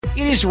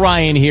It is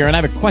Ryan here, and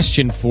I have a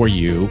question for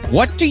you.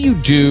 What do you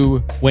do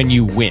when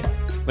you win?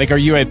 Like, are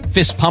you a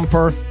fist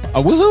pumper,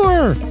 a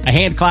woohooer, a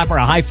hand clapper,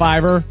 a high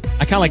fiver?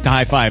 I kind of like the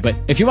high five, but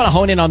if you want to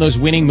hone in on those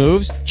winning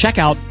moves, check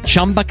out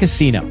Chumba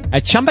Casino.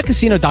 At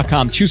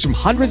ChumbaCasino.com, choose from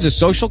hundreds of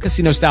social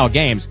casino-style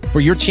games for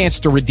your chance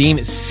to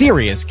redeem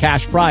serious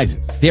cash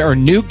prizes. There are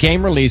new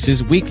game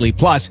releases weekly,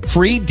 plus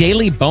free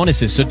daily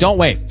bonuses. So don't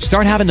wait.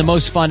 Start having the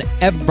most fun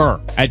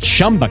ever at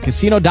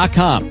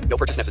ChumbaCasino.com. No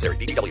purchase necessary.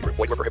 VGW. Void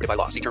where prohibited by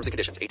law. See terms and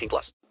conditions. 18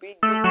 plus.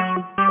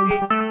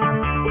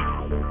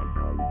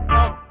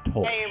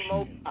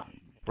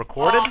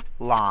 Recorded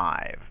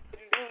live.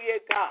 Hallelujah,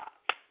 God.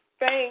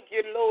 Thank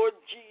you, Lord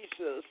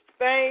Jesus.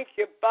 Thank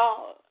you,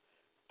 Father.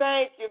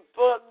 Thank you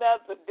for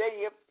another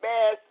day of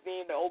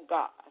fasting, oh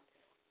God.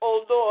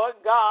 Oh Lord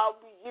God,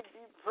 we give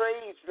you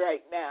praise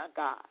right now,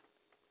 God.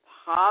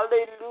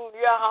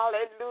 Hallelujah,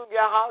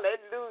 hallelujah,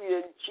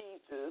 hallelujah,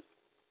 Jesus.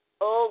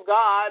 Oh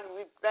God,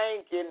 we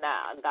thank you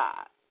now,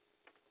 God.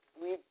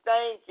 We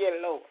thank you,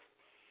 Lord.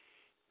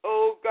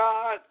 Oh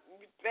God,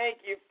 we thank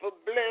you for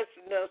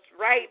blessing us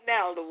right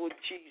now, Lord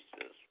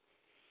Jesus.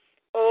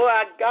 Oh,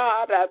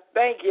 God, I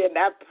thank you and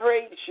I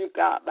praise you,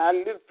 God. I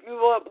lift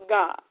you up,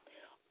 God.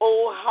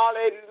 Oh,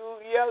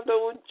 hallelujah,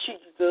 Lord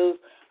Jesus.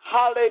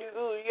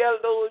 Hallelujah,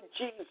 Lord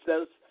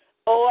Jesus.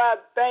 Oh, I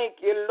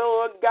thank you,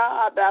 Lord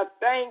God. I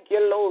thank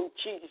you, Lord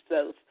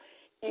Jesus.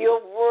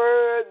 You're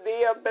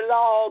worthy of it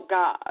all,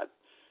 God.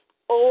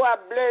 Oh, I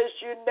bless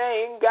your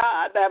name,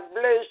 God. I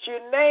bless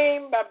your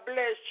name. I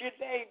bless your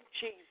name,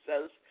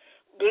 Jesus.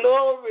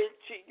 Glory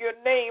to your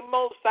name,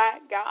 Most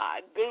High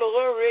God.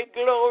 Glory,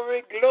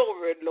 glory,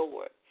 glory,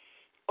 Lord.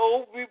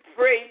 Oh, we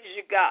praise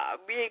you,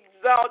 God. We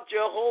exalt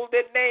your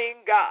holy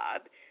name,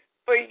 God.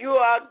 For you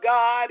are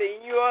God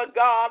and you are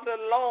God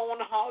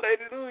alone.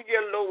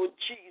 Hallelujah, Lord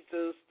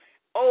Jesus.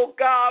 Oh,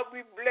 God,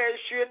 we bless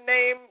your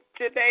name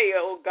today,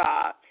 oh,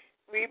 God.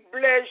 We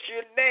bless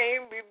your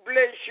name. We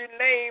bless your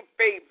name,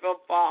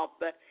 faithful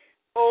Father.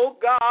 Oh,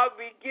 God,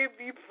 we give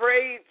you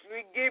praise.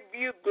 We give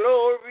you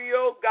glory,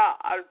 oh,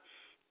 God.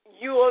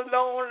 You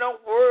alone are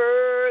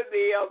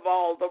worthy of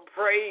all the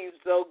praise,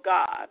 oh,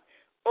 God.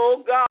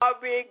 Oh,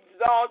 God, we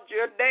exalt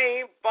your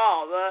name,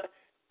 Father.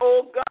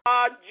 Oh,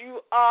 God, you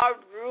are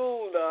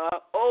ruler.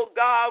 Oh,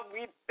 God,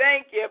 we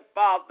thank you,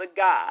 Father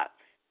God.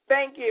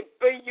 Thank you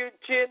for your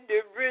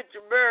tender, rich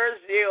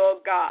mercy, oh,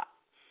 God.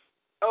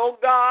 Oh,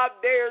 God,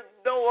 there's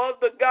no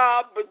other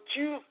God but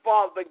you,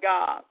 Father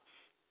God.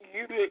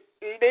 You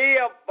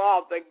live,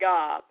 Father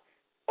God.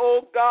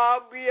 Oh,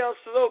 God, we are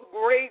so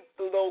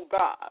grateful, oh,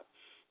 God.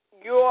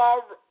 You are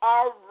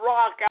our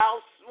rock, our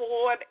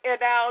sword,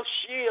 and our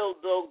shield,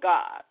 oh,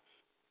 God.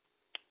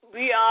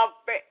 We are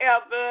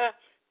forever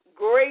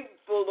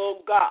grateful,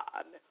 oh,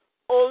 God.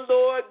 Oh,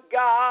 Lord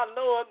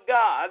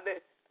God,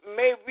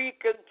 may we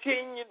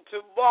continue to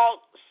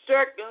walk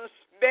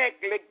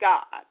circumspectly,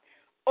 God.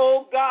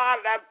 Oh, God,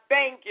 I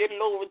thank you,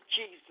 Lord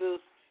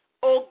Jesus.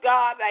 Oh,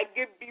 God, I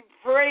give you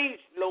praise,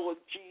 Lord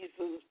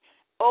Jesus.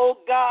 Oh,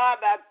 God,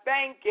 I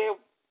thank you,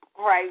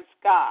 Christ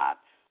God.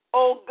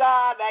 Oh,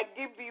 God, I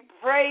give you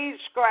praise,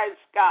 Christ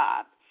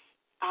God.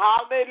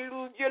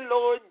 Hallelujah,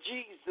 Lord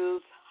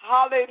Jesus.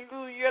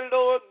 Hallelujah,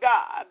 Lord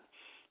God.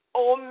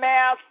 Oh,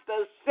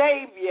 Master,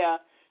 Savior,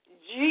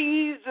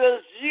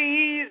 Jesus,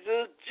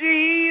 Jesus,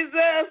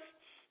 Jesus.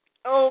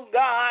 Oh,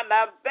 God,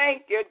 I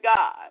thank you,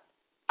 God.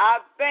 I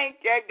thank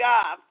you,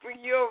 God, for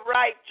your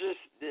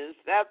righteousness.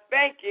 I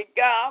thank you,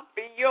 God,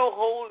 for your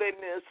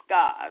holiness,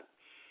 God.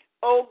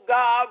 Oh,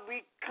 God,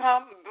 we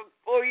come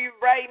before you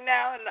right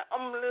now in the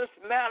humblest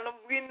manner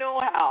we know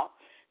how.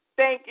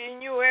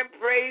 Thanking you and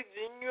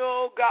praising you,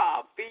 oh,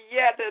 God, for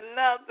yet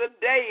another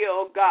day,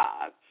 oh,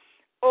 God.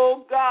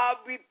 Oh, God,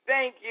 we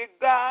thank you,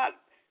 God,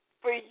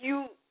 for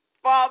you,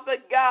 Father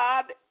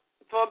God,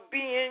 for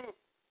being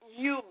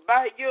you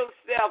by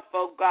yourself,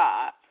 oh,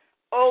 God.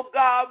 Oh,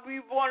 God, we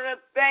want to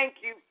thank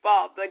you,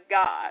 Father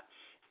God,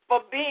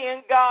 for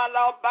being God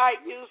all by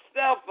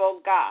yourself,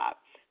 oh, God.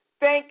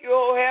 Thank you,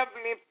 oh,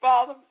 Heavenly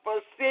Father,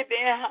 for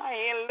sitting high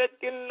and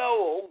looking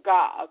low, oh,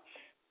 God.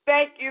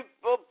 Thank you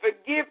for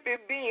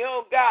forgiving me,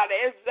 oh, God,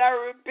 as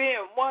I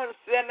repent once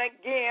and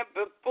again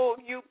before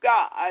you,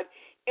 God,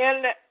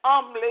 in the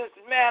humblest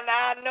manner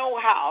I know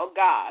how,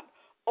 God.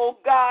 Oh,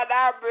 God,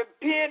 I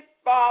repent,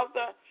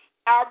 Father.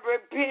 I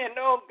repent,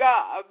 oh,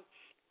 God.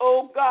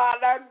 Oh,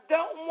 God, I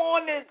don't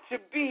want it to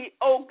be,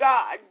 oh,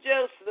 God,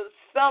 just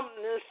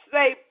something to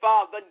say,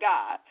 Father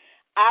God.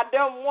 I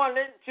don't want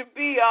it to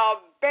be a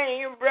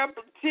vain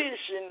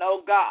repetition,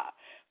 oh, God.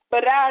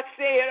 But I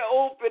say it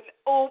over and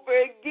over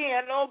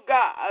again, oh,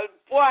 God,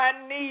 for I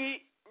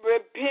need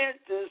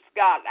repentance,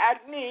 God. I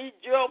need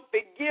your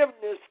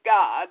forgiveness,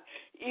 God,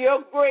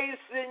 your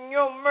grace and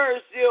your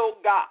mercy, oh,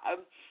 God.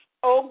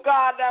 Oh,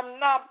 God, I'm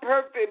not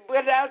perfect,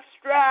 but I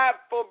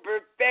strive for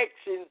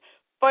perfection.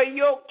 For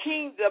your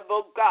kingdom,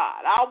 oh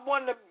God. I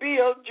want to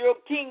build your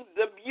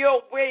kingdom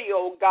your way,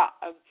 oh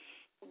God.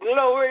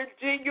 Glory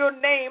to your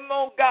name,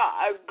 oh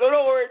God.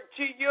 Glory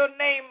to your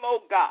name, oh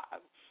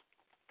God.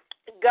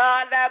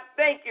 God, I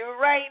thank you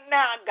right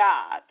now,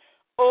 God.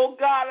 Oh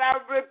God,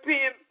 I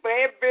repent for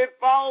every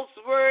false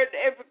word,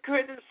 every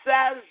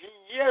criticized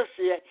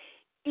gesture,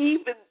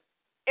 even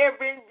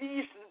every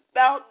indecent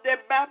thought that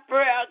my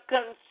prayer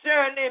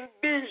concerning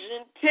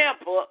Vision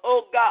Temple,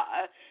 oh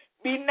God,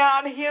 be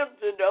not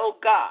hindered, oh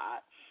God,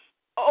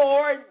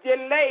 or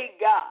delay,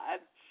 God.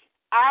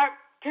 I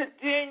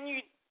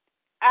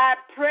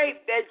pray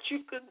that you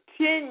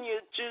continue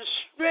to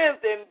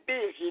strengthen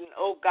Vision,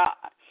 oh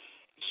God.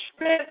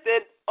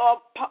 Strengthen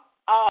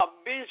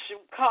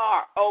Bishop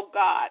Carr, oh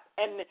God,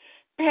 and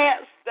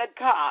Pastor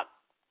Carr,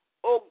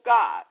 oh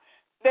God,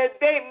 that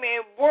they may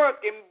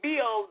work and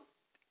build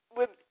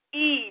with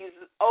ease,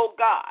 oh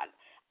God.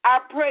 I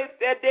pray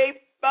that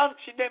they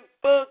function in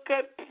full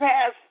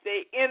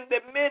capacity in the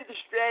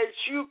ministry as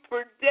you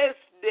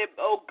predestined them,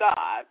 oh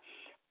God.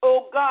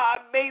 Oh God,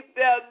 may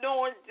the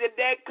anointing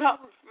that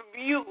comes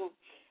from you,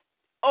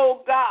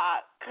 oh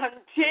God,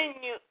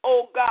 continue,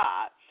 oh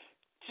God,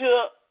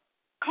 to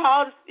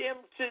cause them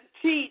to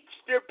teach,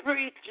 to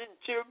preach, and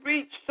to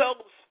reach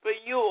souls for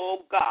you,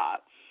 oh God.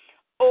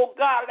 Oh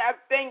God, I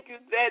thank you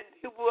that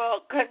they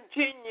will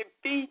continue to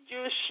feed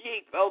your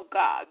sheep, oh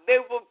God. They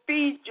will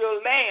feed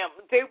your lamb.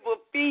 They will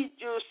feed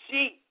your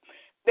sheep.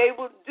 They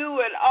will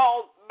do it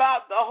all by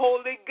the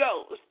Holy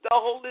Ghost, the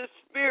Holy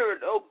Spirit,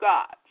 oh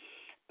God.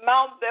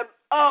 Mount them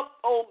up,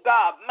 oh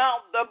God.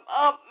 Mount them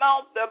up,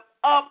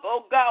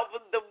 oh God,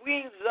 with the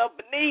wings of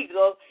an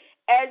eagle,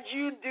 as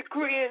you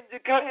decree and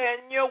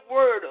declare in your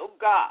word, oh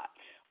God.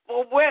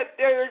 For where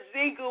there is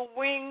eagle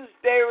wings,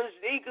 there is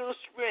eagle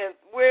strength.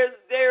 Where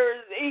there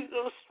is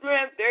eagle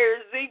strength, there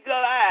is eagle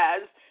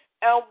eyes.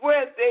 And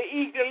where the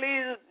eagle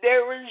is,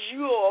 there is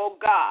you, oh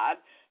God.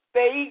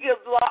 The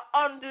eagles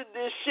are under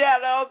the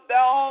shadow of the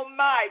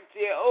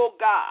Almighty, oh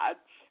God.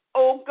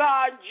 Oh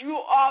God, you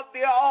are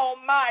the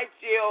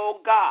Almighty, oh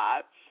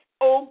God.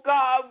 Oh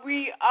God,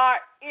 we are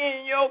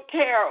in your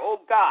care, oh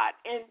God,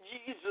 in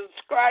Jesus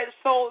Christ's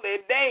holy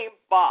name,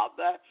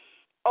 Father.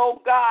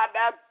 Oh God,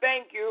 I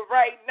thank you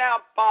right now,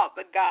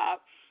 Father God.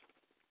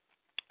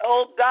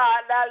 Oh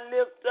God, I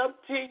lift up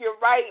to you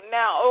right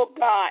now, oh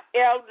God,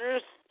 Elder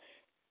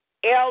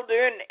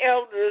and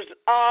Elders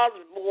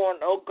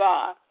Osborne, oh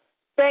God.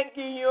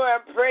 Thanking you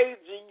and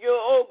praising you,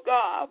 oh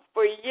God,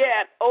 for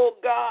yet, oh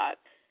God,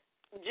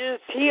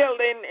 just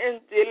healing and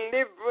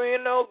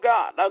delivering, oh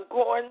God,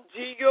 according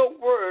to your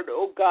word,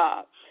 oh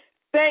God.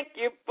 Thank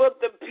you for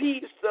the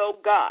peace, oh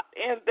God,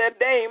 in the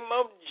name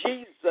of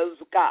Jesus,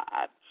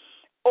 God.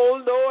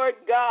 Oh Lord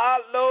God,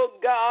 Lord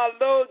God,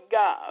 Lord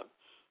God.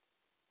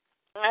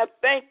 I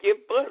thank you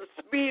for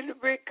speedy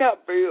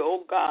recovery,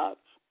 oh God.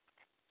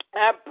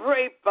 I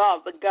pray,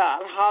 Father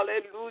God,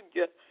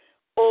 hallelujah,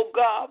 oh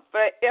God,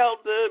 for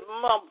Elder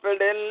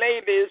Mumford and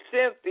Lady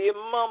Cynthia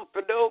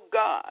Mumford, oh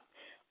God.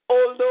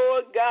 Oh,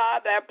 Lord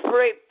God, I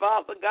pray,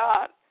 Father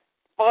God,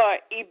 for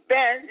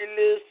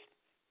Evangelist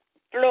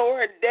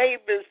Flora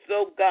Davis,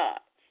 oh God.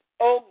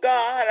 Oh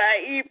God,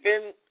 I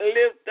even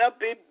lift up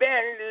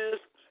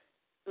Evangelist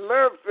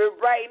Murphy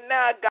right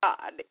now,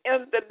 God,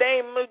 in the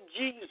name of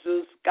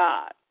Jesus,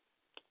 God.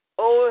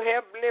 Oh,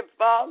 Heavenly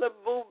Father,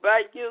 move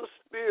by your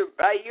spirit,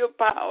 by your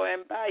power,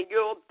 and by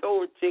your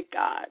authority,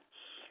 God.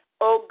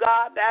 Oh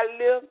God, I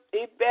lift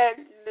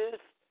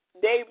Evangelist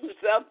Davis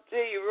up to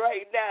you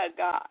right now,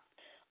 God.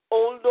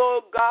 Oh,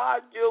 Lord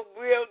God, your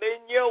will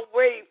in your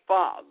way,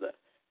 Father.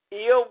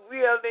 Your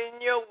will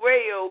in your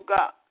way, oh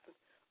God.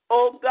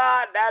 Oh,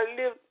 God,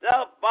 I lift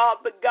up,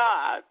 Father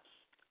God.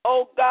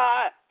 Oh,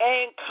 God,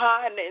 and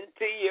kind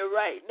to you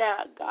right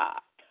now, God.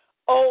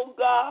 Oh,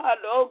 God,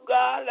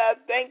 I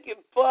thank you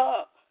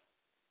for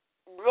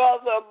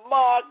Brother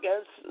Mark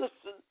and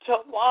Sister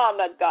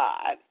Tawana,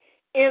 God.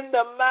 In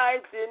the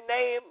mighty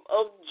name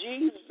of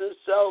Jesus,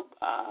 oh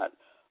God.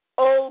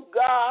 Oh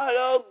God,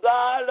 oh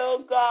God,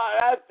 oh God,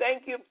 I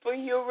thank you for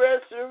your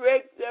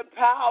resurrected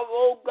power,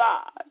 oh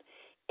God,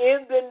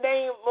 in the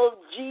name of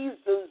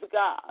Jesus,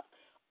 God.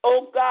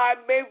 Oh God,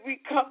 may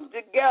we come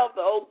together,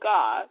 oh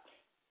God,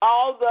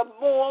 all the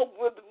more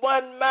with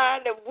one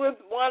mind and with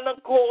one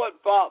accord,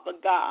 Father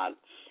God.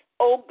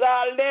 Oh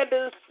God, let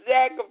us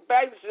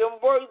sacrifice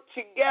and work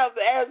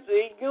together as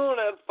a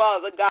unit,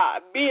 Father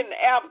God, being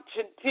able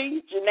to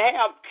teach and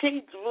have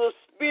teachable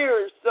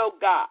spirits, oh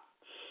God.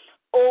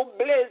 Oh,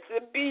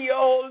 blessed be your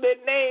holy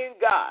name,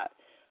 God.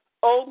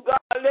 Oh,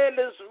 God, let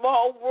us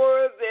walk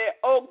worthy,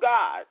 oh,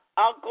 God,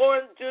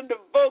 according to the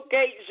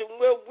vocation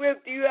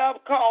wherewith you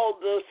have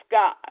called us,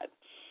 God.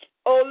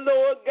 Oh,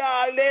 Lord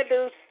God, let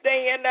us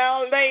stay in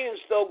our lanes,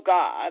 oh,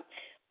 God.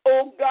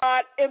 Oh,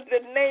 God, in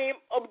the name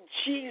of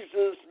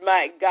Jesus,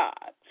 my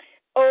God.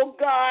 Oh,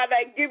 God,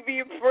 I give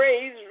you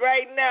praise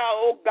right now,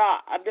 oh,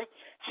 God.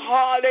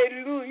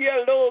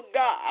 Hallelujah, Lord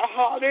God.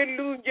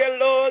 Hallelujah,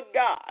 Lord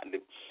God.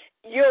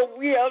 Your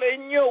will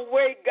in your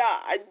way,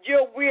 God.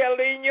 Your will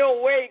in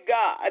your way,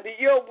 God.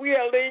 Your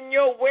will in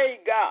your way,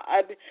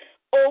 God.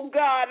 Oh,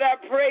 God, I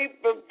pray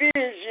for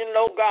vision,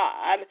 oh,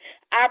 God.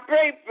 I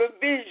pray for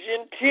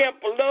Vision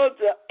Temple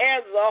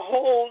as a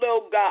whole,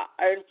 oh, God.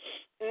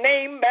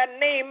 Name by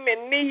name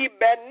and need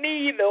by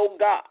need, oh,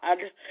 God.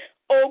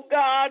 oh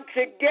God,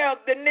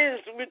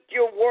 togetherness with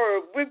your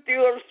word, with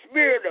your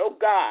spirit, oh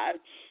God.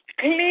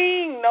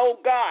 Clean, oh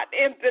God,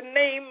 in the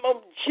name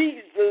of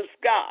Jesus,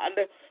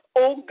 God.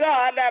 Oh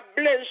God, I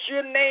bless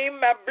your name,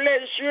 I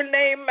bless your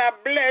name, I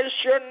bless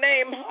your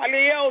name.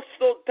 Hallelujah.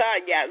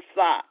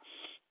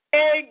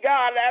 Hey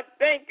God, I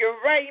thank you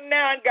right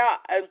now,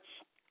 God.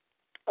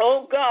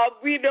 Oh God,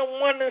 we don't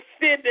want to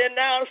sit in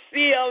our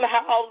sealed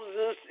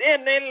houses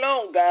any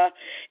longer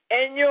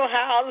and your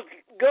house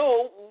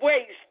go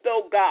waste,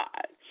 oh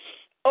God.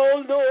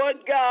 Oh Lord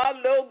God,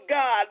 oh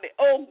God,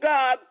 oh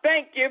God,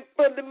 thank you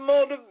for the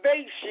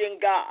motivation,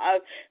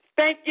 God.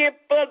 Thank you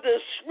for the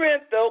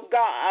strength, oh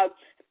God.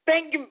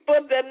 Thank you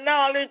for the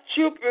knowledge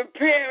you're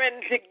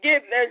preparing to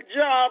get the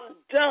job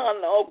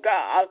done, oh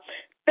God.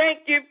 Thank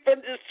you for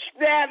the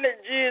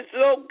strategies,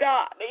 oh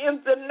God,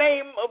 in the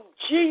name of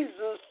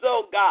Jesus,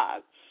 oh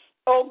God.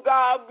 Oh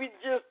God, we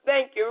just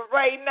thank you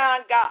right now,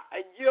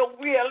 God. Your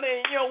will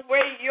and your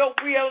way, your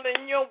will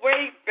and your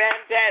way,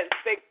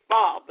 fantastic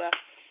Father.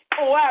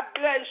 Oh, I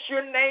bless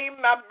your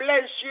name, I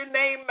bless your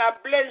name, I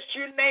bless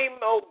your name,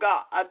 oh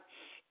God.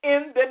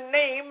 In the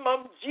name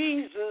of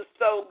Jesus,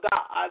 oh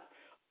God.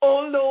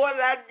 Oh Lord,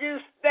 I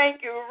just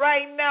thank you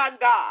right now,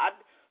 God,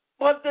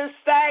 for the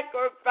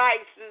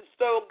sacrifices,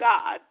 oh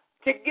God,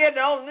 to get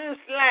on this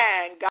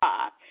line,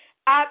 God.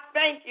 I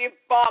thank you,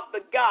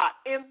 Father God,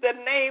 in the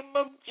name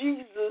of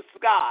Jesus,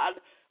 God.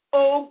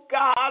 Oh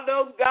God,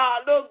 oh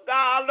God, oh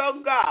God,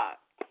 oh God.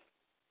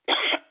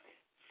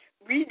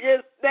 We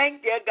just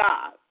thank you,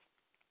 God.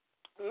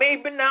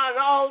 Maybe not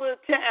all the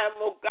time,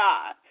 oh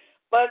God,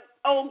 but,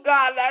 oh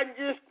God, I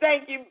just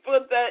thank you for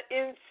the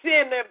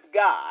incentive,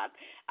 God.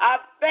 I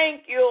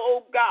thank you,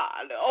 oh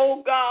God,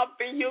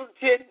 for your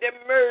tender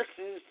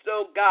mercies,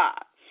 oh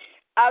God.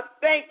 I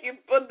thank you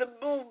for the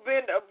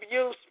movement of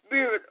your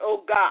spirit,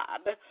 oh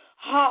God.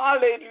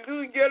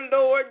 Hallelujah,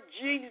 Lord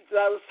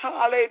Jesus.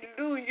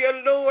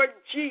 Hallelujah, Lord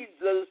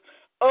Jesus.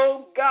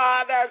 Oh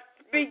God, I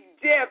speak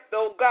death,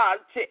 oh God,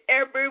 to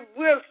every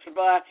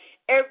whisper,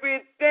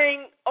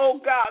 everything, oh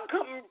God,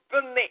 coming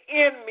from the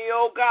enemy,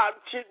 oh God,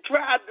 to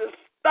try to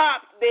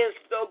stop this,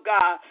 oh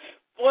God.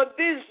 For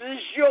this is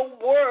your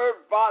word,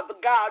 Father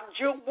God,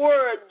 your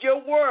word,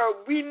 your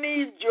word. We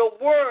need your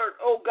word,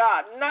 oh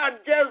God,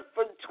 not just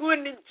for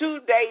 22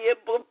 days,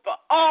 but for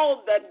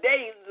all the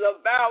days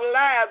of our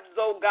lives,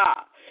 oh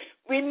God.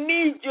 We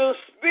need your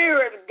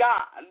spirit,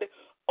 God.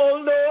 Oh,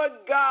 Lord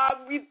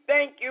God, we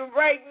thank you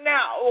right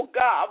now, oh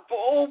God, for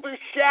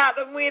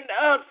overshadowing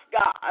us,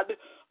 God.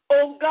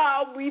 Oh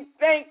God, we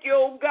thank you,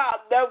 oh God,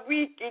 that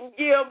we can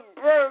give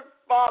birth,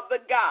 Father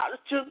God,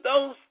 to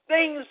those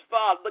things,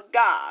 Father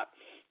God.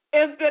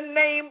 In the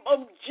name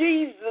of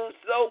Jesus,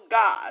 oh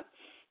God,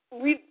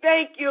 we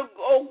thank you,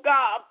 oh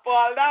God, for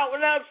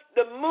allowing us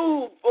to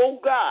move, oh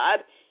God,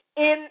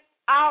 in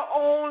our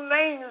own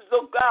lanes,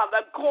 oh God,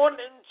 according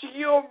to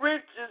your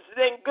riches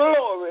and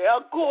glory,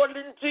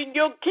 according to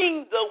your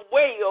kingdom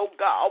way, oh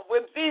God,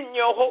 within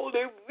your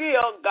holy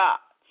will, God.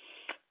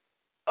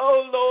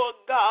 Oh Lord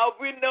God,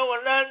 we know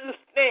and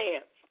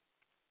understand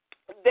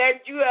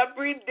that you have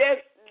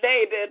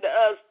predestinated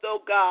us,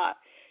 oh God,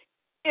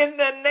 in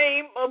the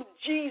name of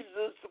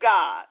Jesus,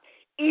 God,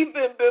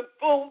 even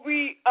before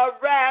we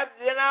arrived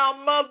in our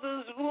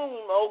mother's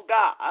womb, oh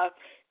God.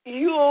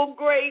 You, oh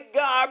great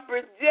God,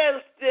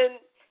 predestined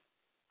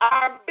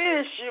our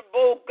bishop,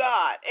 oh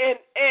God, and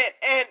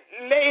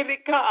Lady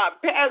God,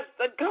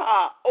 Pastor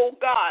God, oh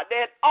God,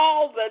 and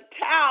all the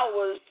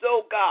towers,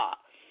 oh God,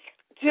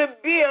 to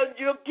build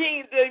your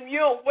kingdom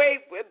your way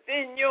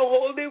within your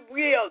holy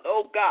will,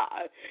 oh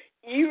God.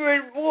 You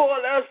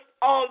reward us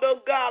all, oh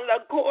God,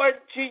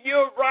 according to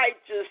your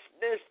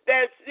righteousness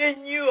that's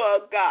in you,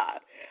 oh God.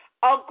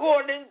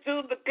 According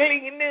to the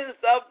cleanness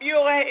of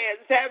your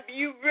hands have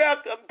you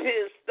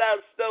recompensed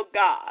us, oh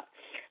God.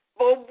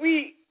 For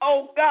we,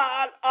 oh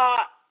God,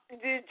 are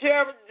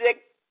determined to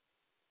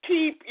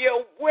keep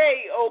your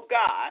way, oh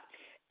God,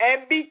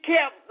 and be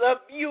kept of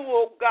you,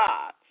 oh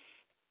God.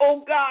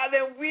 Oh God,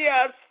 and we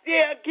are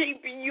still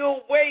keeping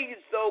your ways,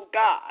 oh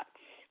God.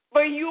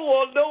 But you,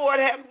 oh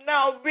Lord, have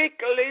not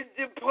wickedly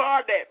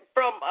departed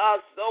from us,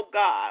 oh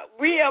God.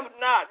 We have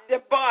not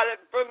departed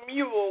from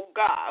you, oh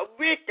God.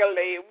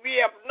 Wickedly,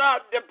 we have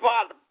not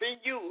departed from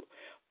you.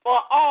 For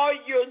all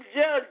your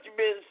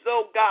judgments,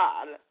 oh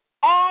God,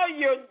 all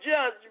your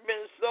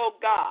judgments, oh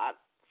God,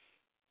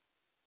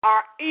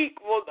 are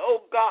equal,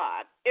 oh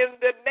God, in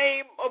the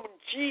name of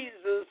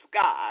Jesus,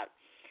 God.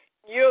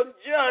 Your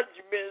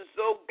judgments,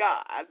 oh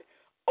God.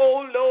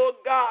 Oh Lord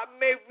God,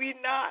 may we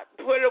not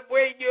put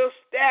away your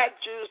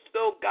statutes,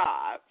 oh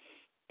God,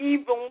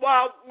 even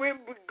while we're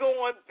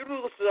going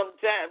through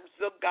sometimes,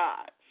 oh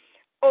God.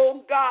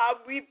 Oh God,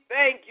 we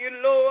thank you,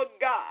 Lord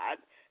God,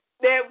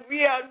 that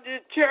we are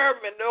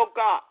determined, oh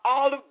God,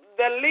 all of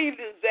the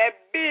leaders at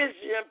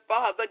Vision,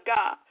 Father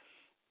God,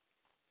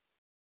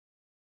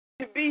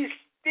 to be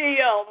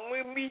still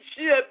when we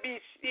should be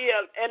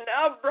still and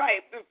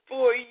upright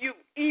before you,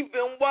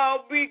 even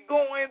while we're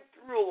going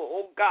through,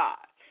 oh God.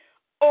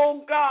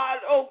 Oh God,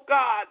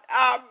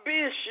 our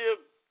bishop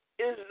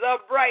is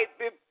upright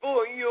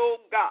before you, O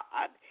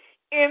God.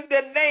 In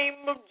the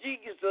name of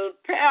Jesus,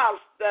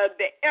 Pastor,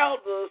 the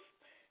elders,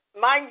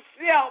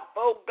 myself,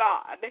 O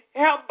God,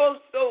 help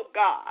us, O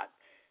God.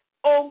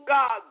 O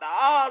God, the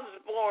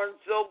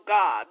Osborns, O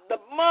God, the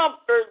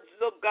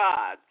Mumfords, O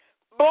God,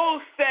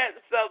 both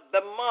sets of the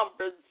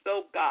Mumfords,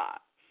 O God.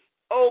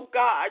 O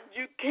God,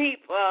 you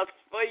keep us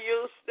for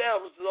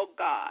yourselves, O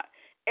God,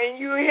 and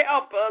you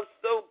help us,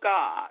 O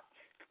God,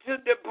 to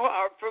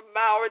depart from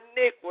our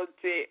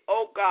iniquity,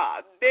 O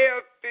God.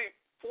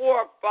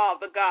 Therefore,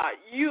 Father God,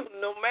 you,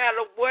 no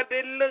matter what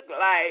it look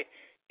like,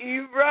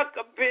 you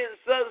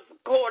recompense us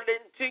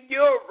according to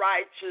your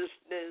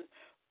righteousness.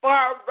 For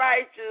our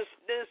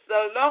righteousness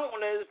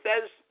alone is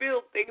as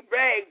filthy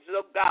rags,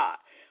 O God.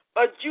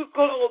 But you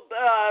clothe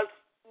us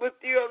with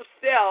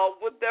yourself,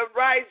 with the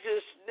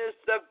righteousness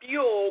of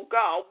you, O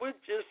God,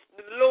 which is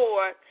the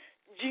Lord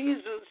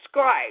Jesus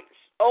Christ,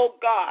 O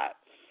God.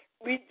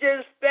 We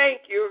just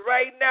thank you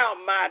right now,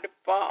 mighty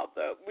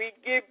Father. We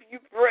give you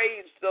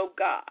praise, O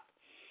God.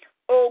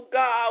 O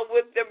God,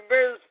 with the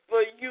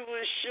merciful, you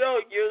will show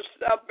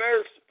yourself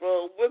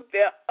merciful. With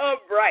the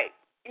upright,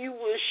 you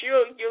will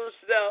show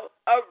yourself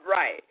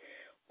upright.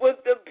 With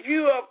the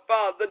pure,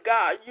 Father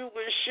God, you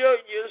will show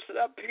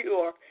yourself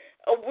pure.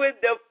 With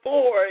the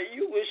forward,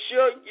 you will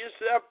show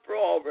yourself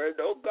forward,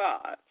 O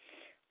God.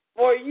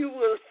 For you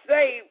will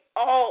save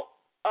all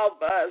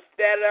of us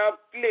that are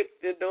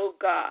afflicted, O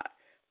God.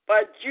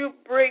 But you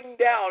bring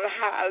down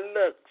high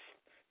looks,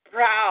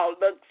 proud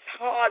looks,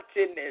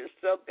 haughtiness,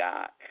 O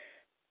God.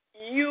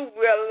 You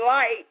will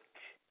light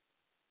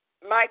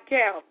my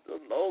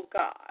candle, O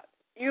God.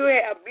 You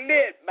have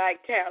lit my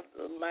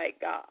candle, my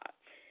God.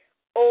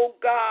 O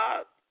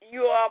God,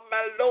 you are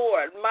my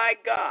Lord, my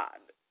God.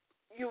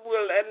 You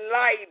will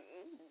enlighten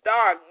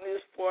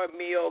darkness for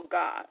me, O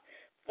God.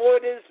 For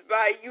it is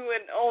by you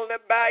and only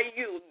by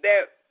you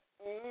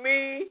that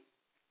me,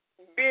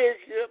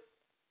 Bishop,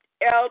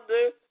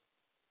 Elder,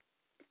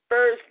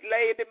 First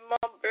Lady,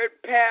 Mumford,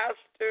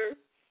 Pastor,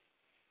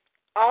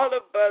 all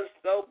of us,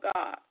 O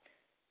God.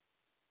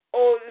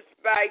 Oh, it's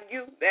by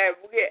you that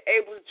we're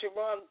able to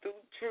run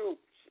through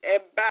troops.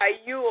 And by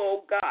you,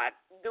 oh God,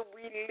 do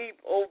we leap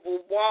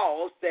over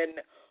walls and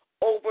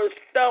over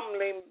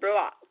stumbling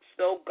blocks,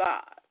 oh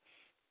God.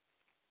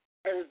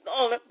 And it's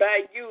only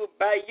by you,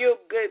 by your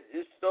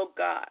goodness, oh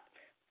God.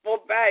 For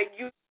by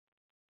you,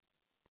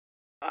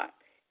 God.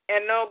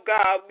 And oh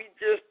God, we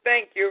just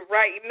thank you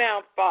right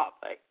now,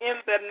 Father, in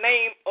the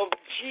name of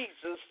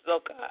Jesus, oh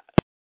God.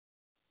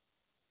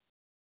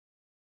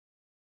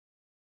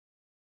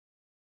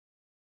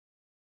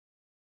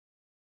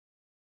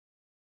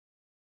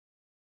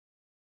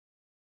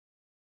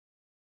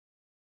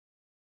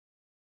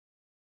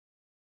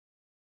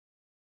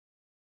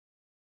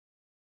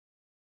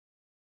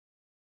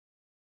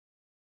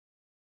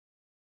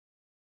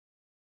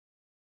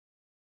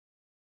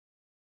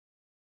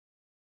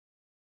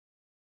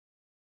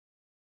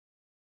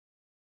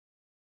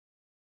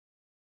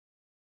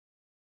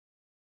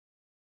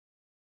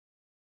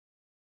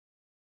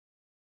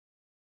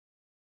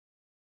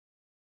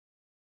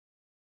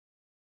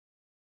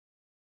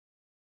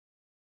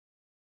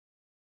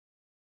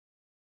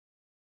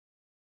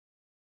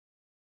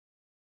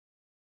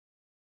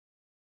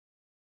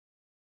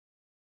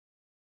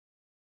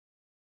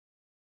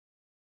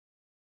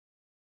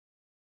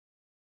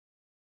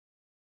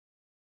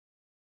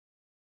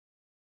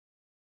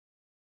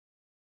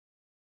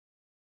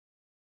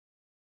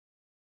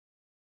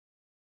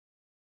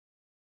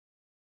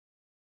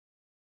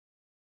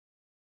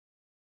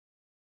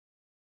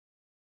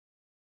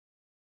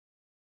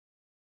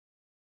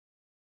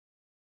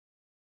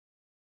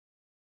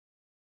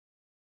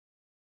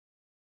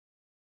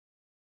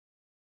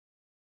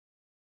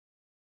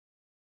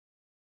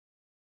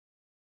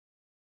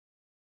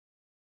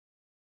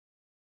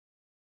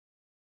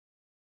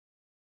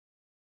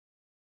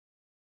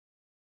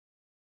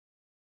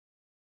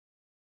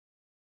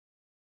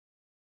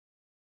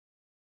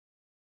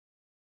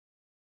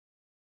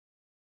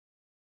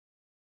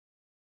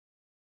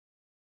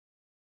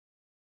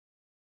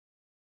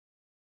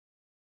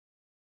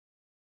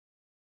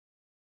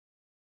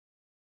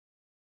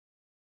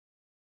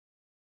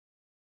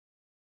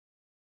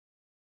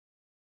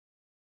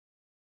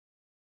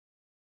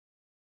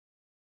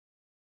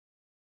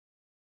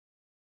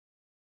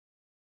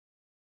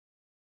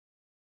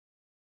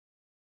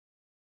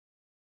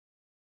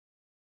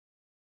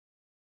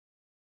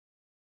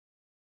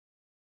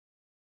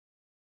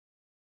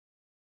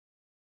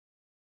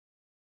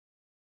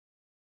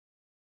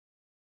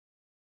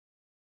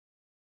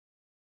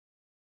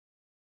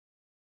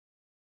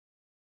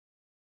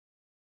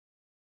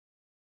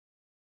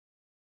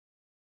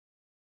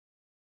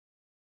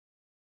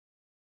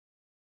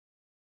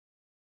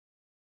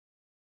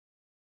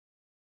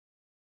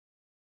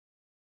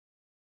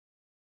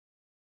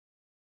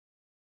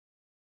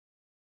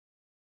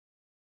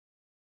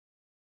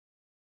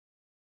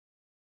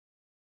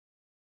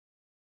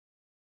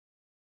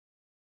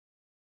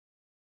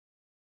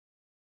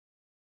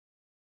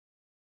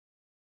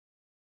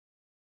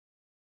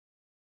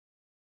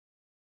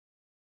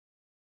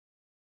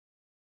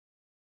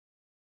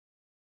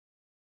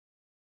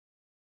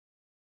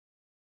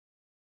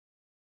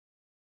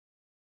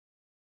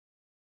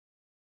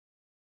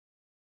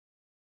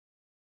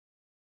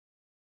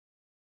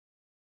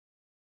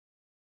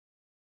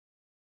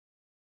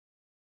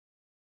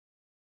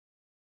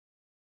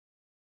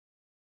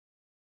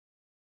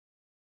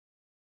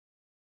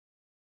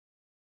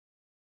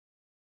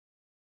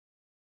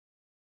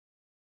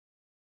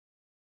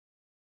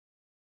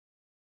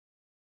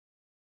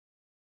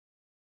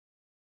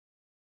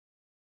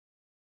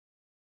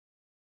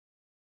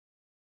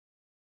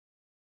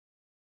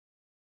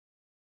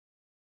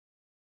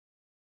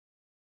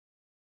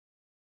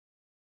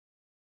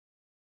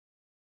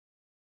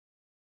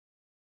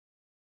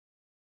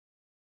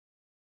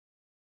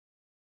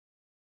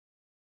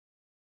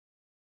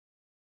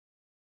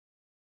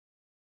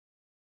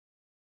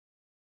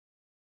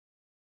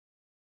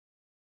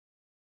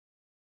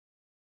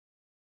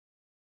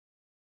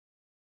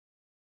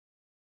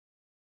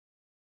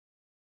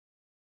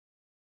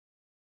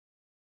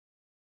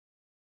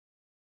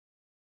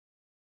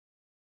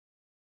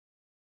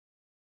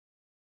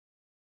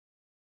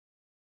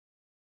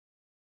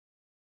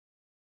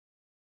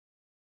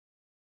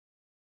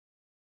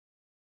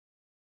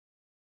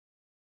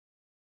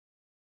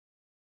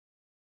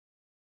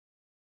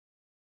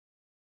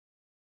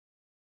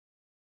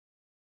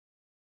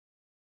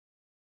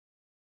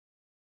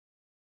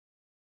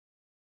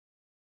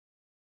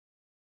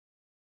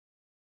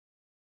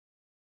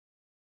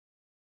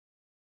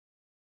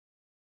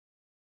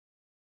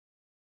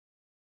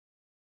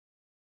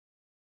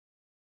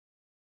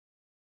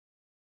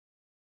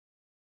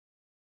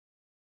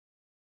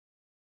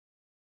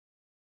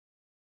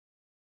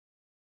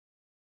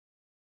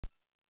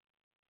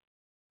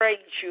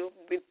 praise you.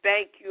 We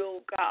thank you,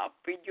 oh God,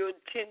 for your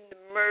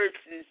tender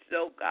mercies,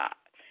 oh God.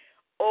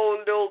 Oh,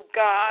 Lord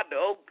God,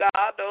 oh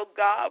God, oh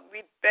God,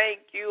 we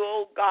thank you,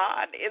 oh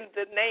God, in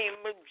the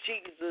name of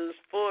Jesus,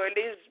 for it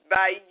is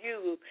by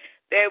you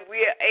that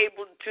we are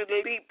able to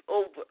leap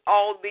over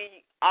all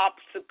the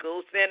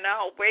obstacles in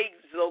our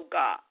ways, oh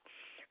God.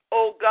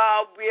 Oh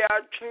God, we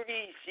are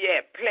trees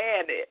yet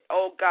planted,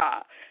 oh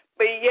God,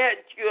 but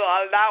yet you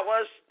allow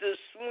us to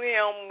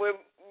swim when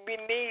we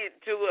need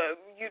to.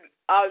 You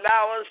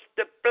allow us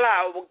to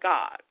fly, oh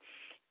God.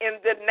 In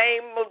the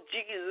name of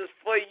Jesus,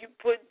 for you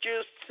put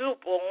your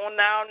super on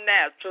our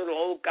natural,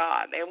 oh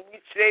God, and we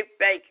say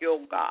thank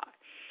you, oh God.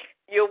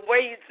 Your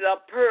ways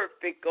are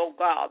perfect, oh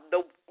God.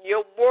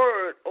 Your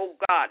word, oh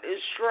God,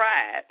 is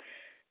tried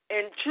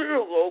and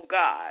true, oh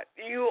God.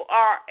 You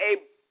are a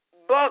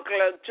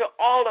buckler to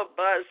all of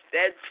us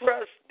that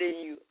trust in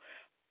you.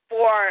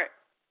 For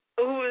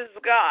who is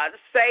God?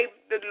 Save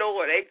the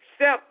Lord,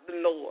 accept the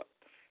Lord.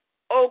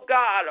 Oh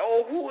God,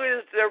 oh, who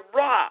is the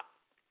rock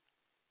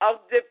of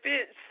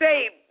defense?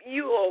 Save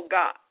you, oh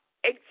God,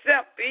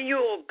 except for you,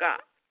 oh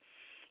God.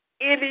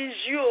 It is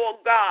you, oh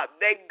God,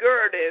 that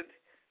girdeth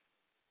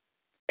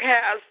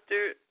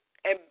Pastor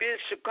and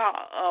Bishop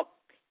up.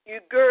 You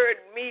gird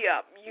me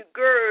up. You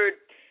gird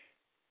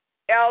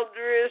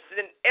Elders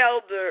and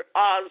Elder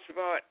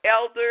Osborne,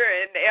 Elder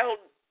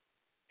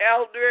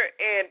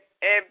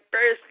and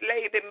First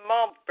Lady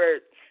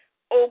Mumford.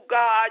 Oh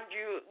God,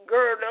 you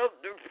gird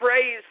up the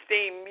praise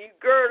team. You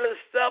gird us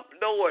up,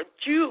 Lord.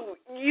 You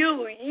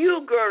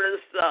gird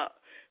us up.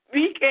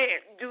 We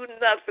can't do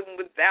nothing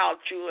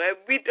without you, and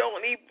we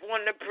don't even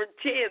want to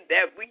pretend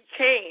that we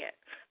can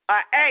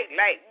or act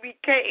like we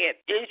can.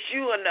 It's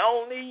you and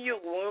only you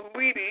when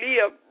we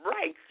live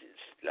righteous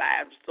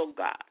lives, oh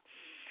God.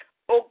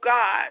 Oh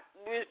God,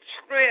 with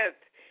strength,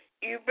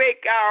 you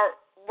make our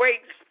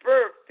ways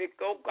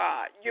perfect, oh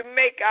God. You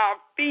make our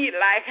feet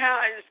like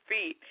hinds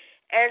feet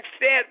and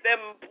set them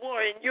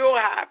in your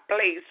high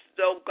place,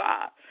 oh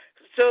God.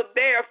 So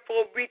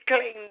therefore we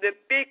claim the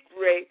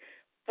victory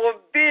for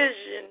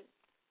Vision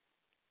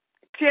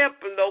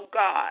Temple, oh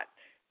God,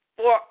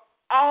 for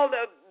all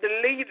of the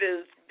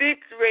leaders,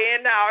 victory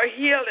in our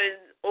healing,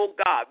 oh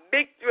God,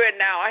 victory in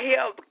our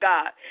health,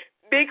 God,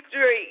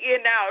 victory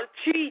in our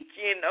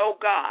teaching, oh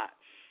God,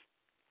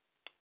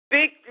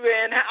 victory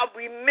in how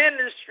we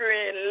minister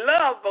and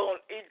love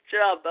on each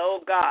other, oh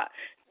God,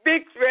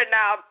 victory in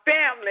our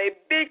family,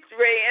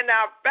 victory in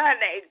our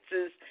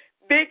finances,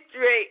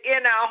 victory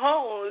in our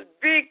homes,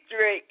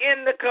 victory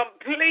in the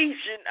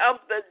completion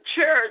of the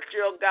church,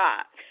 oh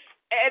God.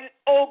 And,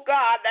 oh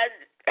God,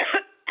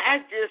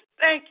 I just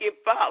thank you,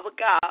 Father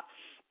God,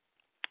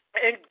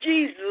 in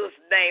Jesus'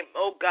 name,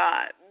 oh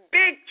God.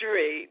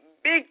 Victory,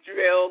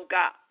 oh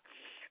God.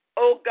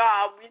 Oh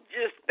God, we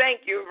just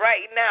thank you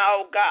right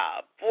now, oh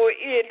God, for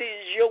it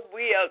is your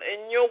will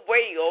and your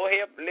way, oh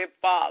Heavenly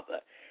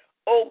Father.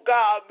 Oh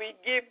God, we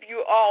give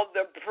you all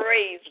the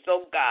praise,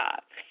 oh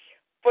God.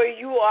 For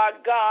you are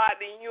God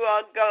and you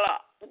are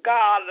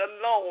God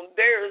alone.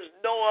 There is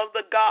no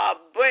other God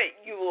but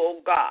you, oh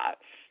God.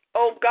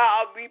 Oh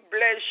God, we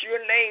bless your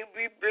name.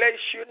 We bless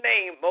your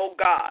name, oh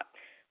God.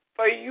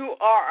 For you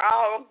are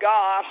our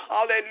God.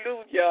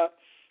 Hallelujah.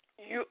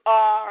 You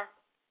are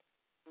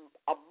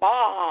a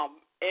balm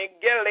in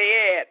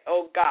Gilead,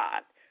 oh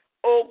God.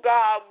 Oh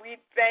God, we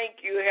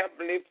thank you,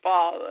 Heavenly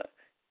Father.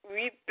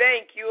 We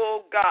thank you,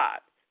 oh God.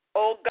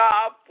 Oh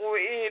God, for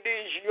it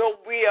is your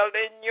will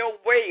and your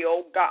way,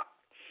 oh God.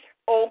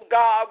 Oh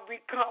God, we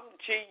come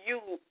to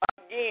you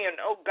again,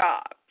 oh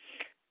God.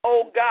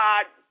 Oh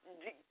God,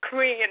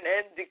 decreeing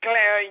and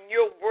declaring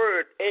your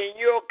word and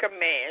your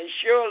commands,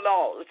 your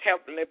laws,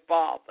 Heavenly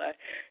Father.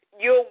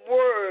 Your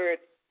word,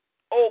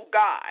 oh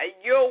God,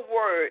 your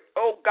word,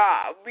 oh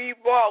God. We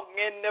walk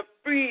in the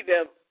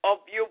freedom of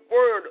your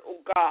word, oh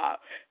God.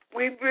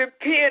 We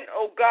repent,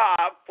 oh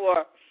God,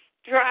 for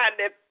trying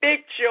to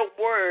fix your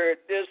word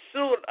to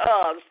suit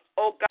us,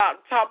 oh God.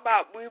 Talk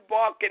about we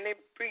walking in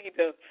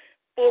freedom.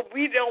 For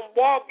we don't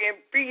walk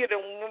in freedom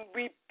when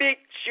we fix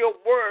your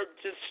word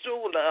to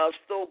suit us,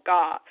 oh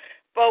God.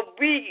 But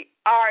we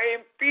are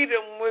in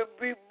freedom when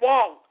we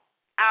walk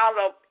out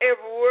of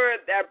every word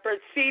that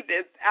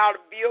proceedeth out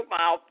of your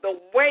mouth, the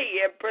way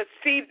it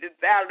proceedeth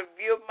out of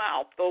your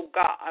mouth, oh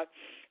God.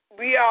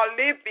 We are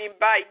living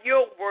by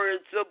your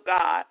words, oh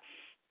God.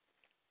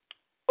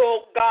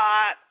 Oh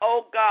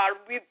God,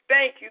 we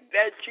thank you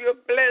that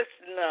you're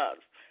blessing us.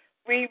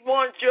 We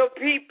want your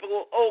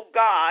people, oh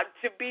God,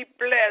 to be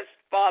blessed,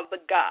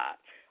 Father God.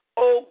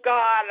 Oh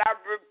God, I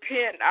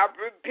repent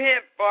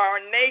for our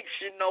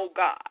nation, oh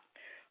God.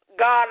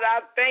 God,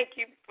 I thank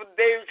you for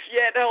there's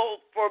yet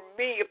hope for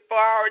me, for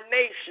our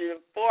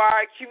nation, for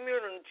our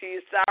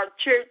communities, our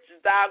churches,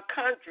 our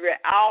country,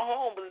 our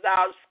homes,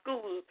 our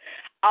schools,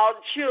 our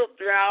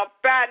children, our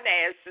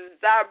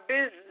finances, our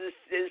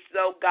businesses,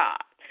 oh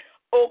God.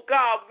 Oh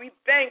God, we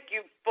thank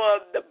you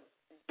for the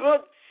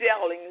book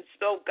sellings,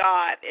 oh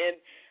God, and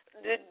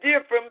the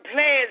different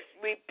plans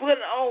we put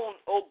on,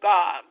 oh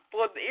God,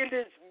 for it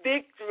is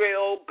victory,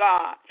 oh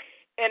God.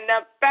 and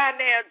the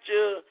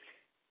financial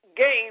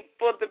gain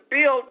for the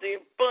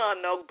building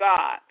fund, oh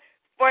God.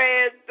 For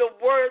as the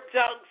word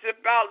talks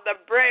about the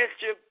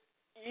branch of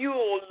you,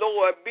 oh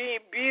Lord, being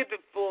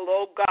beautiful,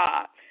 oh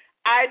God,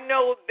 I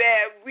know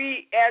that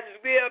as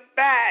we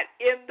abide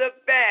in the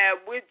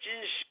vine, which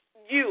is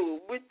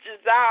you, which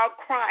is our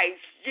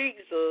Christ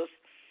Jesus,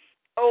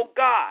 oh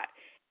God,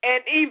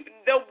 and even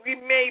though we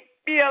may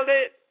feel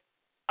it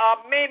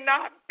or may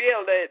not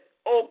feel it,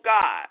 oh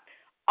God,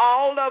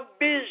 all of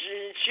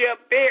vision shall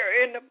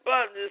bear in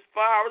abundance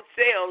for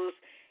ourselves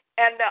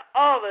and the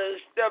others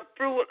the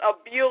fruit of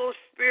your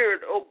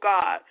spirit, O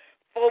God.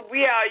 For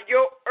we are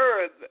your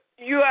earth.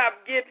 You have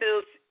given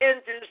us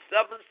entrance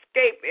of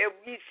escape, and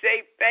we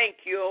say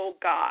thank you, O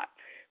God.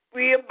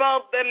 We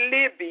above the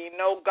living,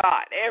 O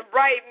God. And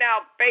right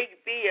now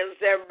faith is,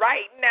 and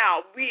right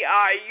now we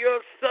are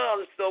your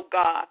sons, O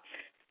God.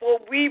 For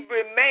we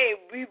remain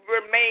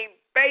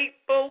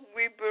faithful,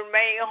 we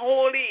remain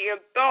holy in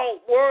thought,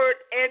 word,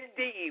 and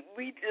deed.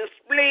 We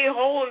display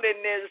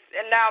holiness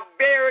in our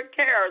very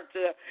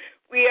character.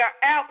 We are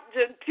apt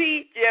to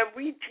teach, and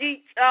we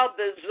teach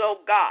others,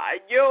 oh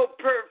God, your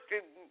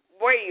perfect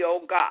way,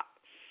 oh God.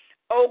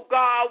 Oh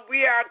God,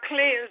 we are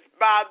cleansed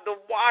by the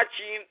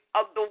washing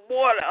of the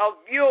water of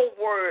your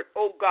word,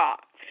 oh God.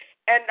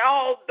 And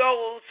all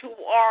those who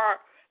are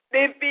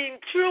living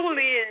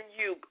truly in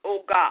you,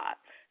 oh God.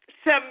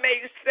 Some may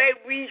say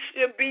we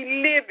should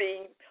be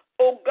living,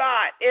 oh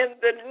God, in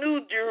the New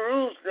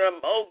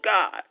Jerusalem, oh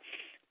God.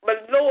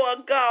 But Lord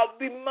God,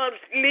 we must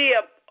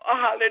live,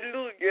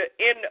 hallelujah,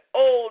 in the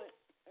old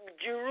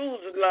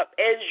Jerusalem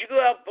as you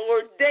have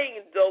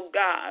ordained, oh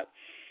God.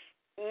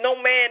 No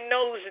man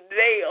knows the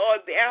day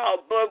or the hour,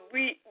 but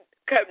we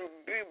can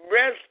be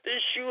rest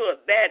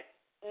assured that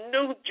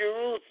New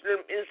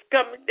Jerusalem is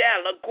coming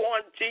down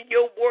according to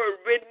your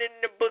word written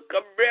in the book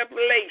of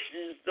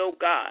Revelations, oh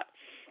God.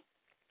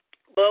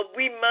 But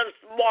we must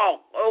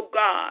walk, oh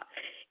God,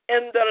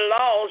 in the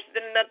laws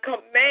and the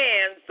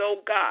commands,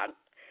 oh God,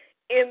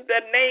 in the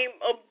name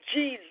of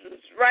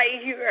Jesus, right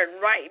here and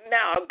right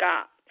now,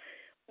 God.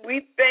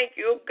 We thank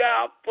you,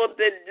 God, for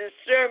the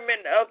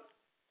discernment of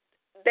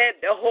that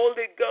the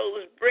Holy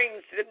Ghost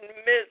brings in the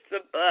midst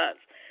of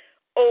us.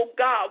 Oh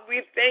God,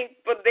 we thank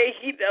for the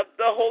heat of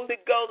the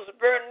Holy Ghost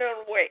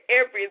burning away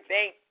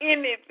everything,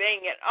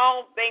 anything, and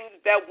all things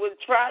that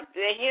would try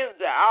to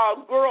hinder our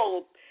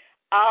growth,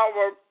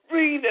 our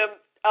freedom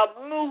of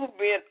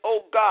movement,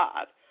 oh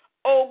God.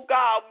 Oh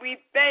God, we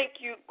thank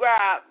you,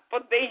 God, for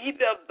the heat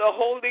of the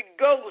Holy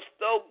Ghost,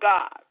 oh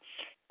God.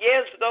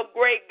 Yes, the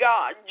great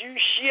God, you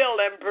shield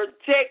and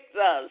protect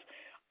us.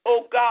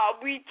 Oh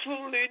God, we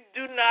truly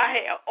do not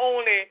have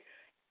only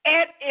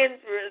an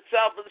entrance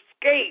of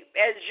escape,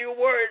 as your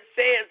word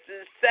says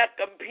in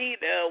 2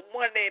 Peter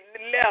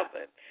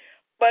 1:11,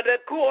 but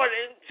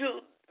according to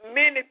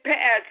many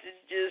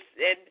passages,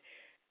 and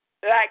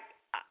like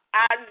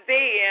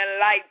Isaiah and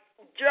like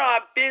John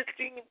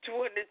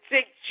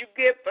 15:26, you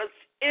give us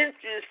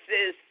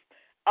entrances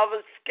of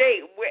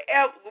escape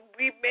wherever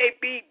we may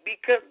be,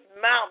 because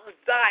Mount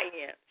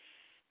Zion,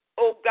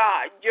 oh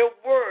God, your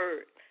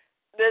word,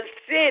 the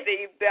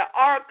city, the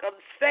ark of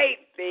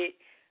safety,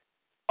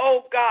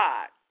 oh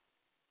God,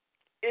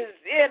 is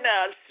in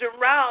us,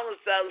 surrounds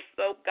us,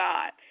 oh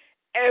God.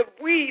 And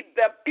we,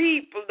 the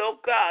people, oh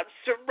God,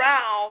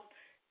 surround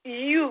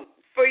you,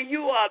 for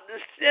you are the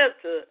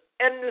center,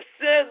 and the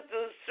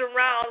center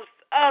surrounds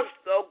us,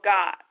 oh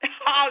God.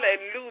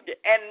 Hallelujah.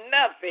 And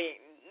nothing,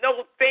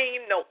 no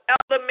thing, no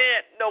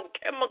element, no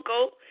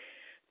chemical,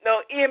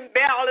 no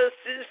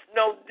imbalances,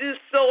 no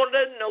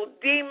disorder, no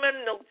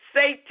demon, no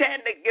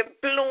satanic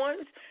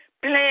influence,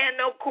 plan,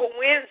 no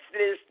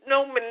coincidence,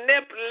 no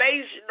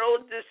manipulation, no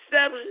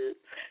deception,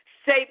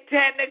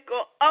 satanic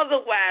or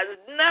otherwise,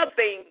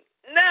 nothing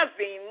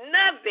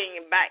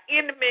by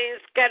any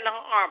means can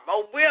harm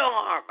or will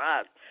harm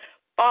us.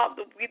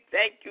 Father, we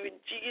thank you in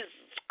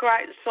Jesus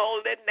Christ's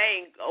holy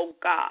name, oh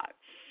God.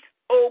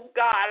 Oh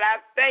God, I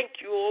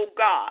thank you, oh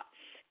God.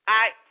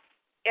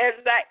 As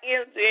I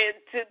enter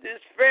into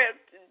this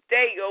first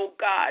day, oh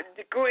God,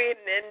 decreeing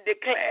and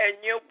declaring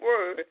your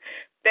word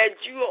that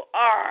you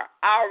are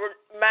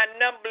my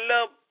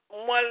number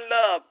one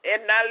love,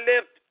 and I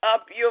lift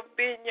up your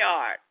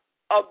vineyard,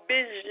 a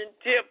vision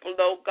temple,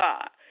 oh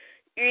God.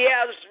 You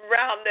have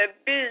surrounded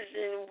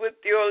vision with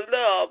your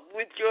love,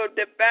 with your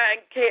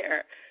divine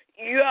care.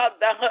 You are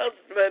the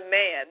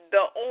husbandman,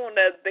 the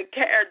owner, the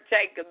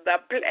caretaker, the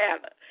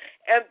planner.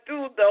 And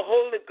through the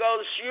Holy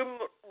Ghost,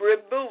 you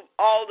remove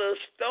all the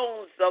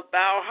stones of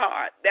our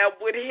heart that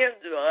would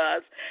hinder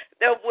us,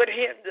 that would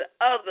hinder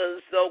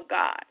others, oh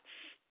God.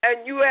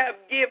 And you have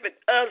given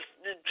us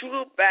the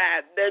true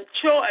vine, the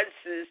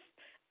choices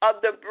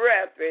of the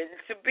brethren,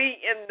 to be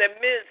in the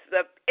midst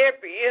of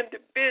every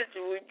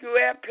individual you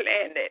have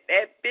planted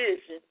that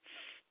vision.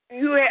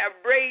 You have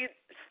raised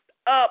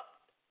up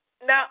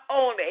not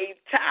only a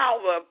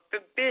tower for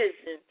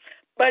vision,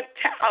 but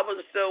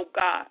towers, oh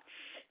God,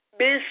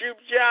 Bishop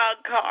John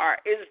Carr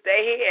is the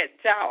head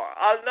tower,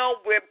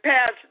 along with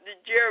Pastor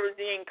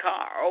Geraldine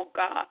Carr, oh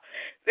God.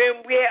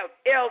 Then we have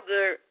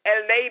Elder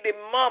and Lady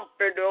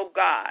Mumford, oh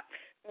God.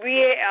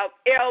 We have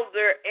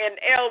Elder and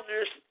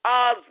Elder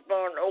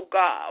Osborne, oh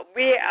God.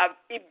 We have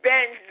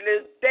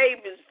Evangelist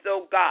Davis,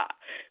 oh God.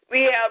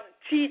 We have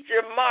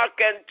Teacher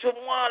Mark and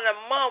Tawana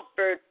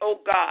Mumford,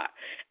 oh God.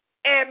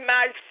 And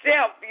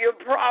myself, your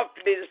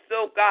prophetess,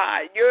 oh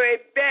God, your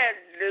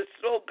evangelist,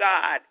 oh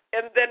God,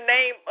 in the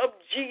name of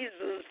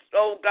Jesus,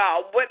 oh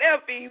God,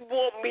 whatever you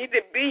want me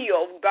to be,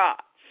 oh God.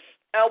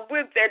 And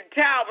with the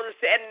towers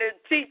and the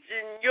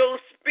teaching,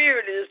 your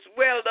spirit is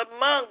well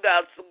among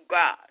us, oh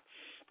God.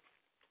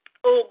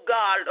 Oh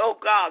God,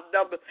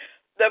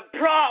 the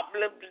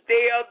problems,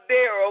 they are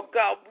there, oh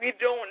God. We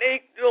don't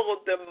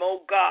ignore them,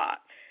 oh God.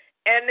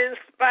 And in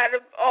spite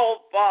of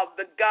all,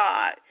 Father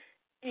God,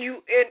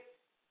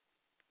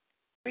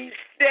 we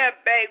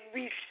step back,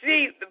 we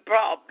see the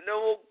problem,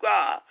 oh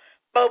God,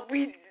 but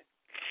we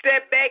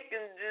step back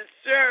and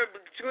discern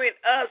between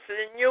us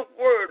and your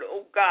word,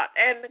 oh God,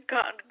 and the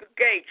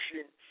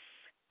congregation,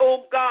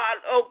 oh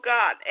God,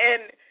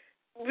 and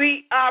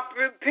we are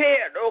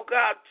prepared, oh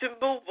God, to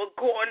move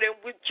according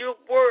with your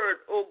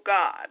word, oh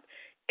God,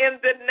 in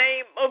the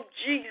name of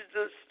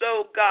Jesus,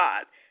 oh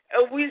God.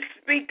 And we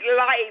speak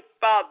life,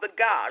 Father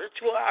God,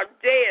 to our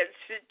dead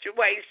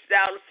situations,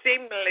 our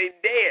seemingly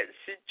dead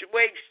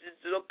situations,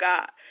 oh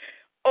God.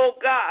 Oh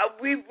God,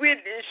 we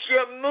witness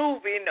your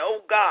moving,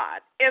 oh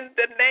God, in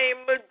the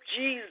name of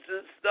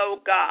Jesus, oh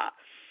God.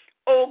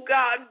 Oh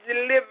God,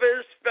 deliver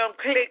us from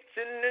cliques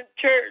in the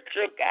church,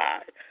 oh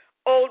God.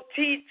 Oh,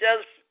 teach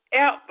us,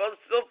 help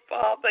us, oh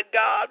Father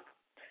God.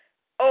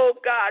 Oh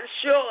God,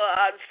 show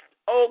us,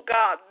 oh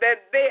God,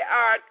 that there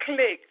are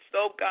cliques,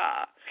 oh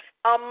God,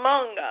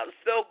 among us,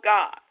 oh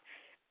God.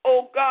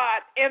 Oh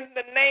God, in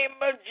the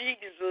name of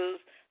Jesus,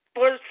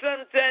 for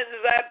sometimes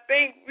I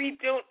think we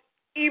don't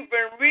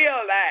even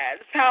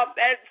realize how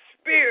that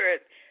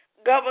spirit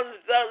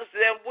governs us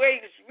in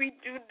ways we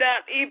do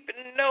not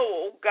even know,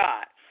 oh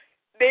God.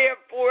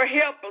 Therefore,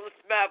 help us,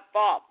 my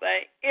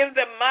Father, in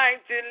the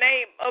mighty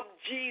name of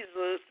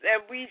Jesus,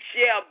 and we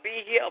shall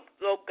be helped,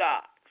 oh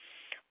God.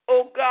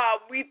 Oh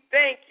God, we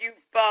thank you,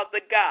 Father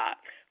God,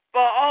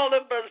 for all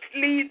of us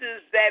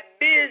leaders that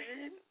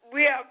vision,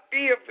 we are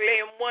fearfully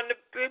and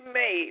wonderfully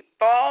made.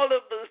 For all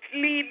of us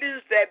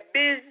leaders that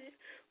vision,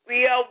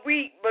 we are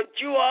weak, but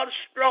you are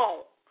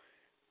strong.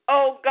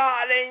 Oh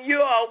God, and you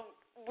are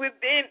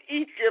within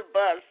each of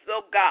us,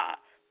 oh God.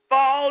 For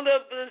all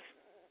of us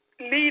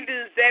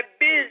leaders that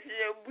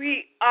vision,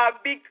 we are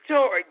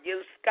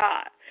victorious,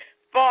 God.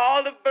 For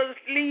all of us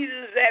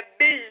leaders that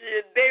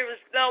vision, there is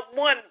not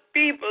one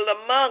feeble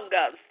among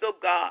us, oh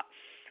God.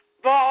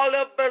 For all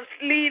of us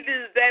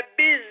leaders that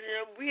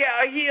vision, we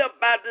are healed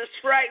by the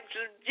stripes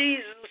of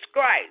Jesus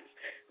Christ.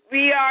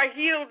 We are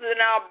healed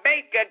in our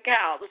bank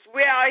accounts.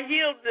 We are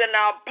healed in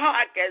our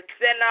pockets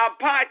and our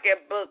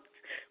pocketbooks.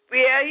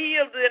 We are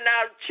healed in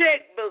our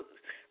checkbooks.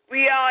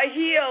 We are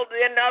healed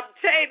in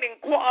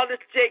obtaining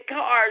quality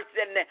cars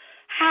and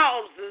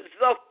houses,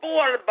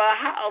 affordable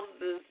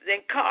houses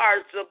and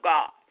cars, oh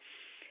God.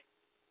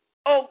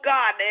 Oh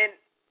God, and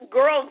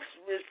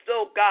groceries,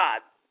 oh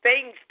God.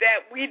 Things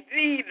that we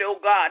need, oh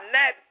God,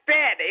 not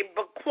fatty,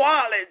 but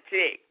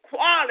quality,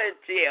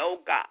 oh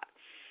God.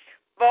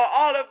 For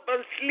all of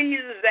us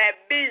leaders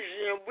that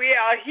vision, we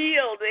are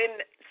healed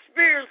in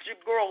spiritual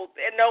growth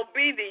and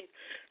obedience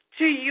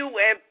to you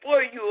and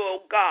for you,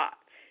 oh God.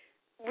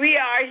 We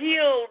are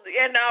healed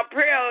in our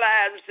prayer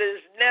lives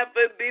as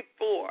never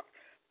before.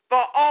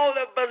 For all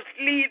of us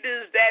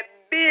leaders that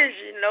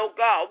vision, oh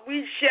God,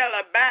 we shall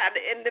abide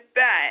in the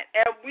vine,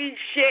 and we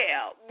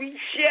shall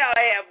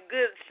have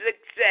good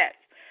success.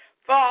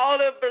 For all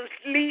of us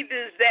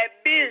leaders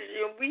that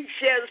vision, we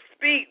shall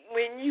speak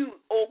when you,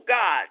 oh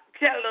God,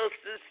 tell us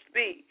to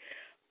speak.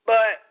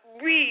 But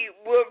we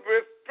will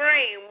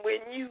refrain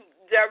when you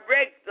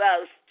direct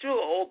us to,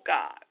 oh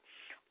God.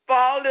 For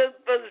all of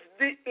us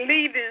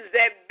leaders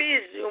that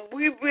vision,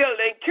 we will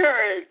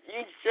encourage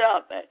each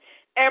other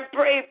and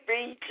pray for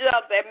each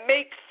other,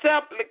 make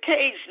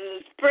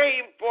supplications,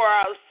 praying for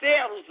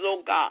ourselves,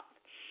 oh God,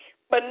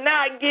 but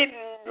not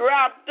getting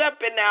wrapped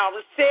up in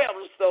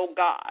ourselves, oh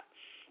God.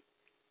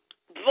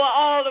 For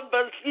all of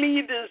us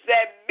leaders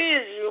that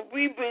vision,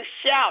 we will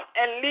shout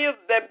and live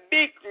the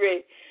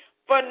victory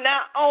for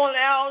not only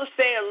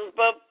ourselves,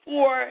 but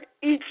for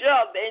each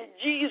other in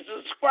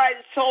Jesus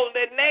Christ's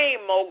holy name,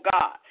 oh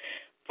God.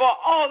 For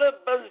all of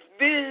us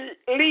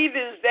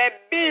leaders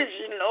that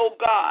vision, oh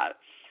God,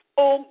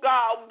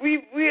 we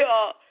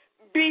will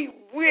be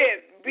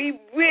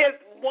with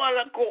one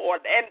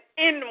accord and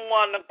in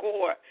one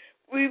accord.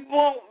 We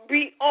won't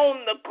be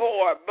on the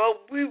accord,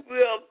 but we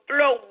will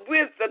flow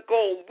with the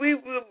accord. We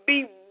will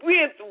be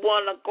with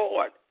one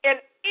accord and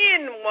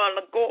in one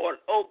accord,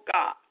 oh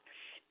God.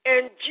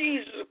 In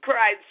Jesus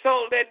Christ's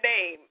holy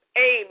name,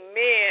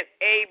 amen,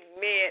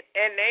 amen,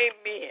 and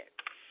amen.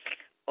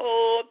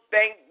 Oh,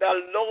 thank the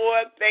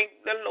Lord, thank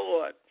the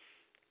Lord.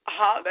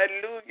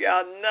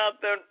 Hallelujah.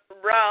 Another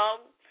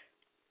round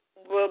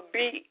will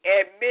be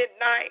at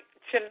midnight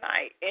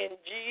tonight. In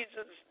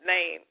Jesus'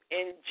 name.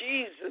 In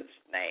Jesus'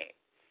 name.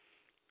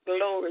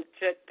 Glory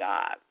to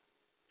God.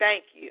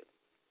 Thank you.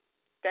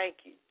 Thank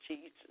you,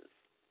 Jesus.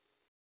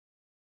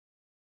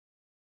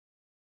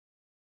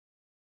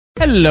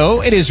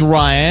 Hello, it is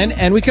Ryan,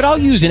 and we could all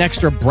use an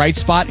extra bright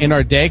spot in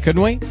our day,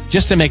 couldn't we?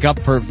 Just to make up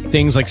for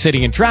things like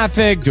sitting in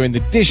traffic, doing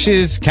the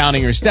dishes,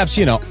 counting your steps,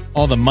 you know,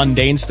 all the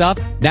mundane stuff.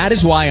 That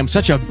is why I'm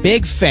such a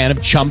big fan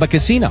of Chumba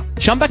Casino.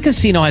 Chumba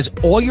Casino has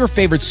all your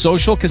favorite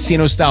social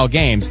casino-style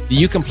games that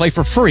you can play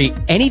for free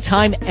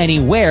anytime,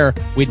 anywhere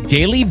with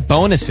daily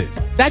bonuses.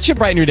 That should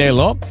brighten your day a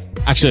little.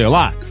 Actually, a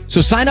lot.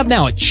 So sign up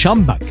now at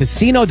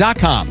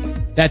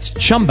ChumbaCasino.com. That's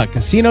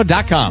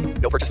ChumbaCasino.com.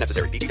 No purchase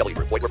necessary. VGW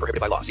Group. Void where prohibited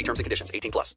by law. See terms and conditions. 18+.